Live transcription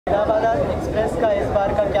Hyderabad express का इस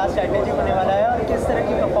बार का क्या स्ट्रैटेजी होने वाला है और किस तरह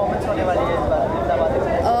की परफॉर्मेंस होने वाली है इस बार हैदराबाद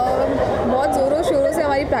एक्सप्रेस? बहुत ज़ोरों शोरों से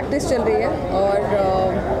हमारी प्रैक्टिस चल रही है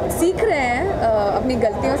और सीख रहे हैं अपनी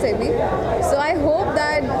गलतियों से भी। सो आई होप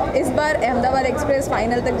दैट इस बार अहमदाबाद एक्सप्रेस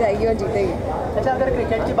फाइनल तक जाएगी और जीतेगी। अच्छा, अगर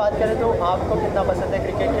क्रिकेट की बात करें तो आपको कितना पसंद है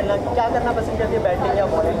क्रिकेट खेलना? क्या करना पसंद करती है, बैटिंग या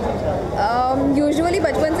बॉलिंग? यूजुअली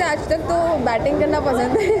बचपन से आज तक तो बैटिंग करना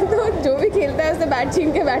पसंद है तो जो भी खेलता है उससे बैट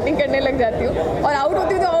छीन के बैटिंग करने लग जाती हूँ और आउट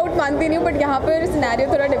होती हूँ तो आउट मानती नहीं हूँ। बट यहाँ पर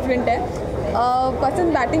सिनेरियो थोड़ा डिफरेंट है।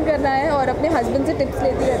 पसंद बैटिंग करना है और अपने हस्बैंड से टिप्स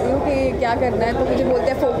लेती रहती हूँ कि क्या करना है, तो मुझे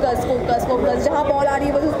बोलते हैं फोकस फोकस फोकस, जहाँ बॉल आ रही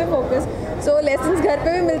है बस उस पर फोकस। सो लेसन्स घर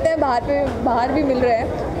पे भी मिलते हैं, बाहर भी मिल रहे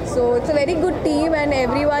हैं। So it's a very good team and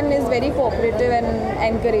everyone is very cooperative and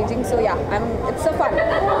encouraging. So yeah, it's a fun.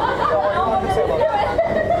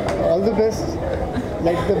 All the best.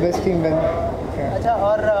 Let the best team win. अच्छा,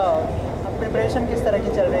 और प्रिपरेशन किस तरह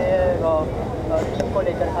की चल रही है टीम को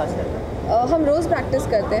लेकर खासकर? हम रोज़ प्रैक्टिस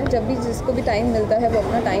करते हैं। जब भी जिसको भी टाइम मिलता है वो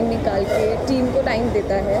अपना टाइम निकाल के टीम को टाइम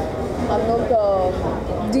देता है। हम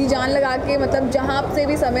लोग जी जान लगा के, मतलब जहाँ से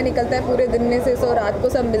भी समय निकलता है पूरे दिन में से, सो रात को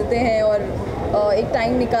सब मिलते हैं और एक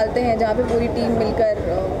टाइम निकालते हैं जहाँ पे पूरी टीम मिलकर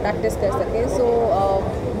प्रैक्टिस कर सके। सो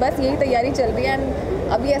बस यही तैयारी चल रही है एंड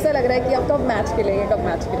अभी ऐसा लग रहा है कि अब कब मैच खेलेंगे, कब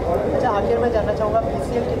मैच खेलेंगे। अच्छा, आखिर में जानना चाहूँगा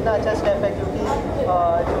पीसीएल कितना अच्छा स्टेप है, क्योंकि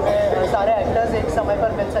जो है सारे एक्टर्स एक समय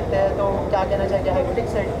पर मिल सकते हैं, तो क्या कहना चाहिए हेक्टिक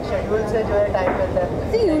शेड्यूल से जो है टाइम मिलता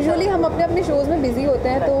है? जी, यूजुअली हम अपने अपने शोज़ में बिजी होते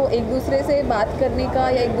हैं तो एक दूसरे से बात करने का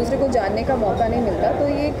या एक दूसरे को जानने का मौका नहीं मिलता। तो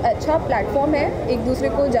ये एक अच्छा प्लेटफॉर्म है एक दूसरे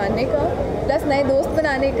को जानने का, प्लस नए दोस्त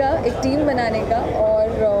बनाने का, एक टीम बनाने का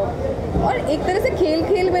और एक तरह से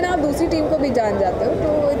खेल में ना आप दूसरी टीम को भी जान जाते हो।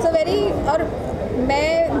 तो इट्स अ वेरी, और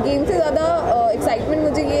मैं गेम से ज़्यादा एक्साइटमेंट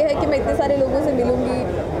मुझे ये है कि मैं इतने सारे लोगों से मिलूँगी,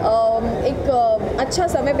 एक अच्छा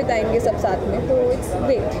समय बिताएंगे सब साथ में, तो it's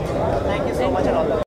great. Thank you so much.